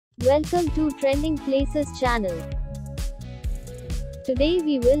Welcome to Trending Places channel. Today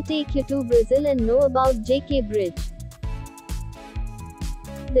we will take you to Brazil and know about JK Bridge.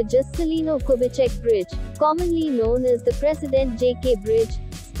 The Juscelino Kubitschek Bridge, commonly known as the President JK Bridge,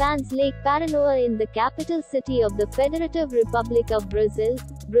 spans Lake Paranoá in the capital city of the Federative Republic of Brazil,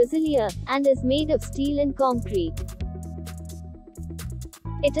 Brasilia, and is made of steel and concrete.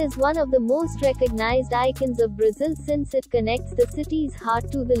 It is one of the most recognized icons of Brazil since it connects the city's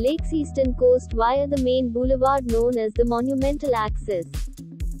heart to the lake's eastern coast via the main boulevard known as the Monumental Axis.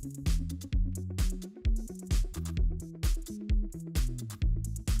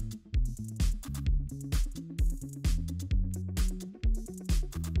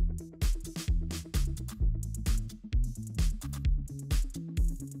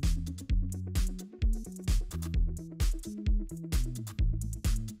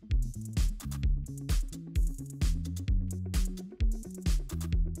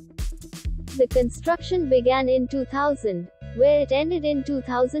 The construction began in 2000, where it ended in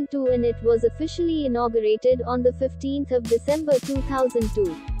 2002 and it was officially inaugurated on the 15th of December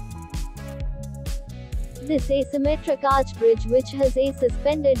 2002. This asymmetric arch bridge, which has a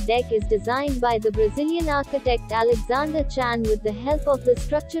suspended deck, is designed by the Brazilian architect Alexander Chan with the help of the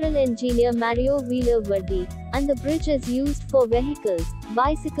structural engineer Mario Villaverdi, and the bridge is used for vehicles,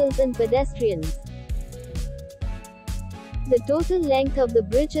 bicycles and pedestrians. The total length of the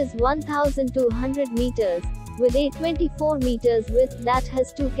bridge is 1,200 meters, with a 24 meters width that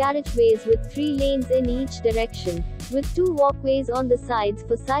has two carriageways with 3 lanes in each direction, with 2 walkways on the sides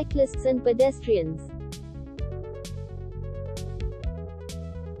for cyclists and pedestrians.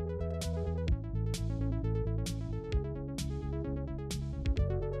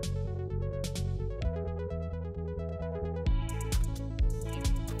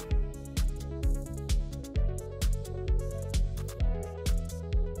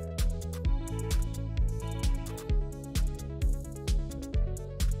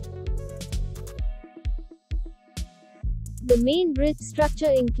 The main bridge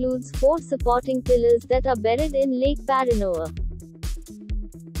structure includes 4 supporting pillars that are buried in Lake Paranoá.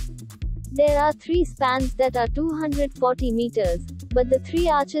 There are 3 spans that are 240 meters, but the 3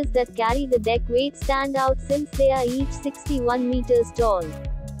 arches that carry the deck weight stand out since they are each 61 meters tall.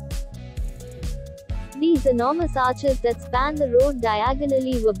 These enormous arches that span the road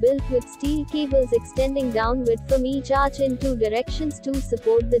diagonally were built with steel cables extending downward from each arch in 2 directions to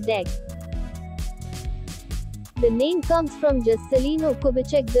support the deck. The name comes from Juscelino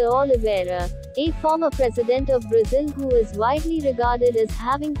Kubitschek de Oliveira, a former president of Brazil who is widely regarded as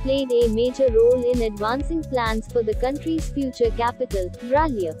having played a major role in advancing plans for the country's future capital,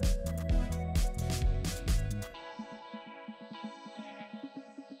 Brasilia.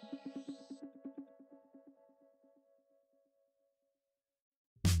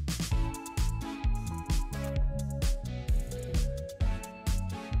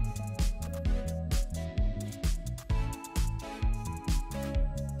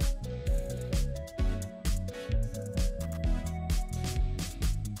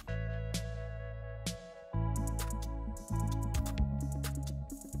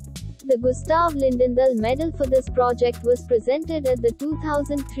 The Gustav Lindenthal Medal for this project was presented at the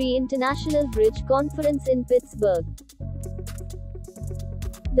 2003 International Bridge Conference in Pittsburgh.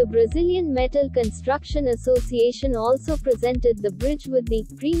 The Brazilian Metal Construction Association also presented the bridge with the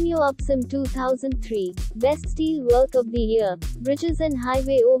Premio Upsum 2003 Best Steel Work of the Year, Bridges and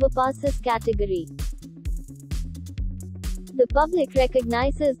Highway Overpasses category. The public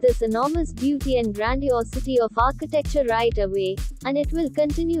recognizes this enormous beauty and grandiosity of architecture right away, and it will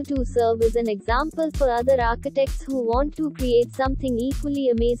continue to serve as an example for other architects who want to create something equally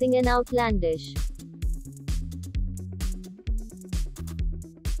amazing and outlandish.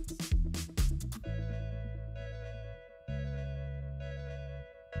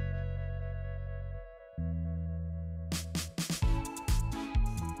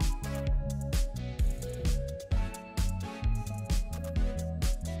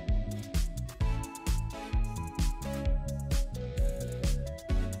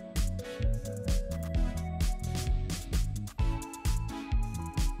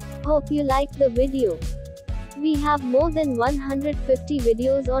 Hope you liked the video. We have more than 150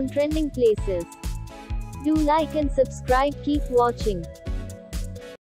 videos on trending places. Do like and subscribe. Keep watching.